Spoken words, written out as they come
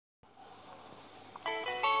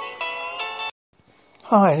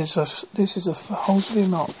Hi, this is a Halsey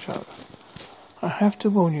Mark show. I have to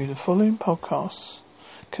warn you, the following podcast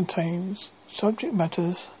contains subject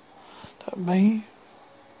matters that may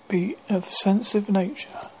be of sensitive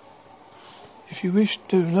nature. If you wish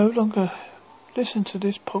to no longer listen to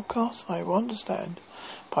this podcast, I will understand,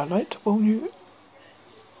 but I'd like to warn you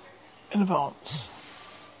in advance.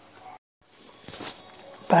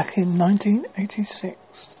 Back in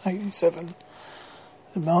 1986-87,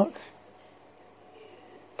 the Mark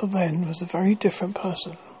then was a very different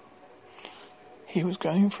person. He was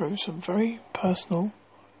going through some very personal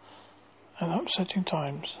and upsetting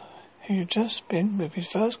times. He had just been with his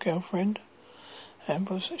first girlfriend and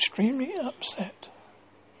was extremely upset.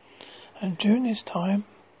 And during this time,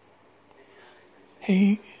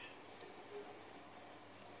 he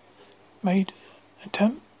made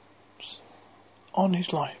attempts on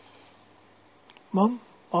his life.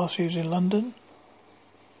 Whilst he was in London,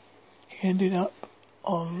 he ended up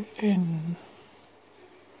in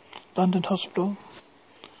London Hospital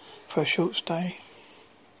for a short stay.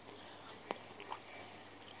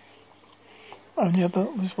 And the other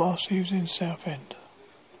was whilst he was in Southend.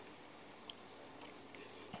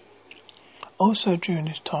 Also during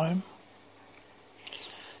this time,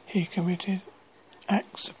 he committed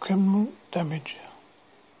acts of criminal damage.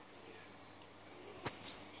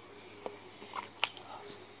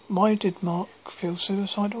 Why did Mark feel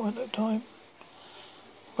suicidal at that time?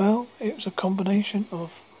 Well, it was a combination of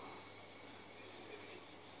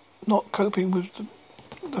not coping with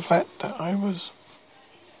the fact that I'd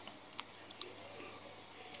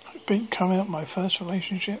been coming out my first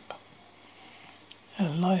relationship,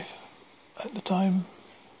 and life at the time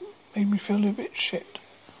made me feel a bit shit.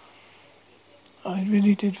 I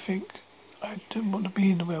really did think I didn't want to be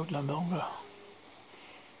in the world no longer.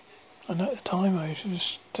 And at the time I should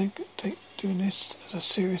just doing this as a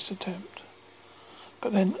serious attempt.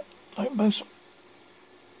 But then, like most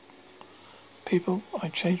people, I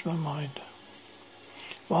changed my mind.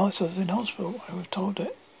 Whilst I was in hospital, I was told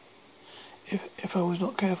that if I was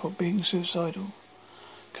not careful, being suicidal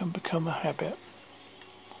can become a habit.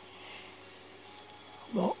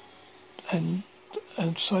 Well, and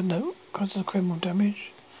side note, because of the criminal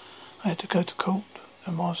damage, I had to go to court,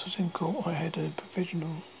 and whilst I was in court, I had a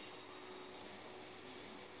provisional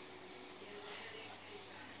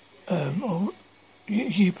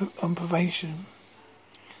year on probation,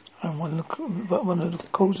 and one of the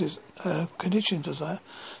conditions of that,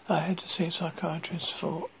 I had to see a psychiatrist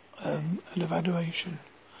for an evaluation.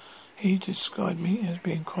 He described me as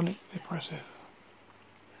being chronically depressive.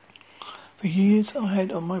 For years I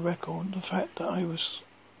had on my record the fact that I was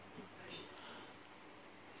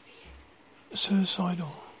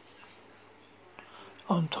suicidal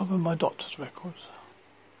on top of my doctor's records.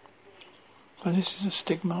 But this is a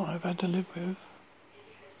stigma I've had to live with,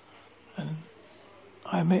 and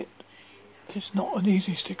I admit it's not an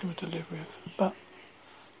easy stigma to live with, but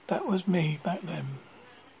that was me back then.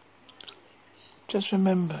 Just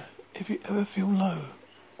remember, if you ever feel low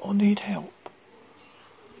or need help,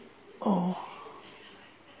 or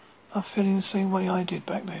are feeling the same way I did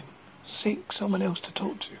back then, seek someone else to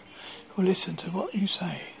talk to who will listen to what you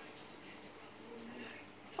say.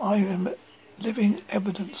 I am living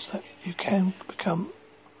evidence that you can become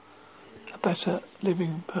a better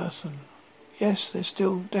living person. Yes, there's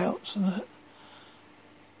still doubts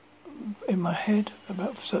in my head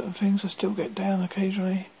about certain things. I still get down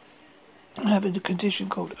occasionally. I'm having a condition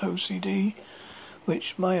called OCD,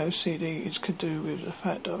 which my OCD is to do with the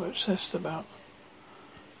fact that I'm obsessed about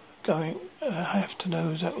going. I have to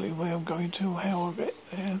know exactly where I'm going to, how I'll get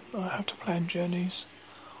there. I have to plan journeys,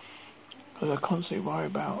 because I constantly worry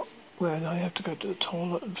about where I have to go to the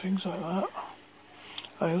toilet and things like that.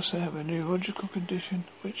 I also have a neurological condition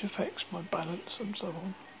which affects my balance and so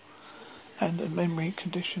on, and a memory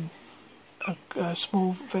condition, a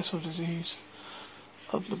small vessel disease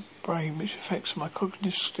of the brain which affects my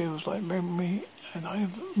cognitive skills like memory, and I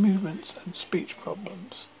have movements and speech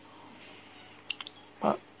problems.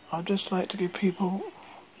 But I'd just like to give people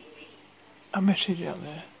a message out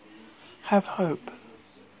there. Have hope.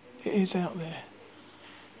 It is out there.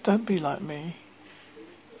 Don't be like me.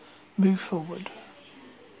 Move forward.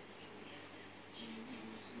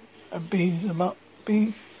 And be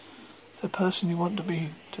the person you want to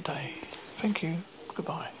be today. Thank you.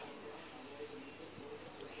 Goodbye.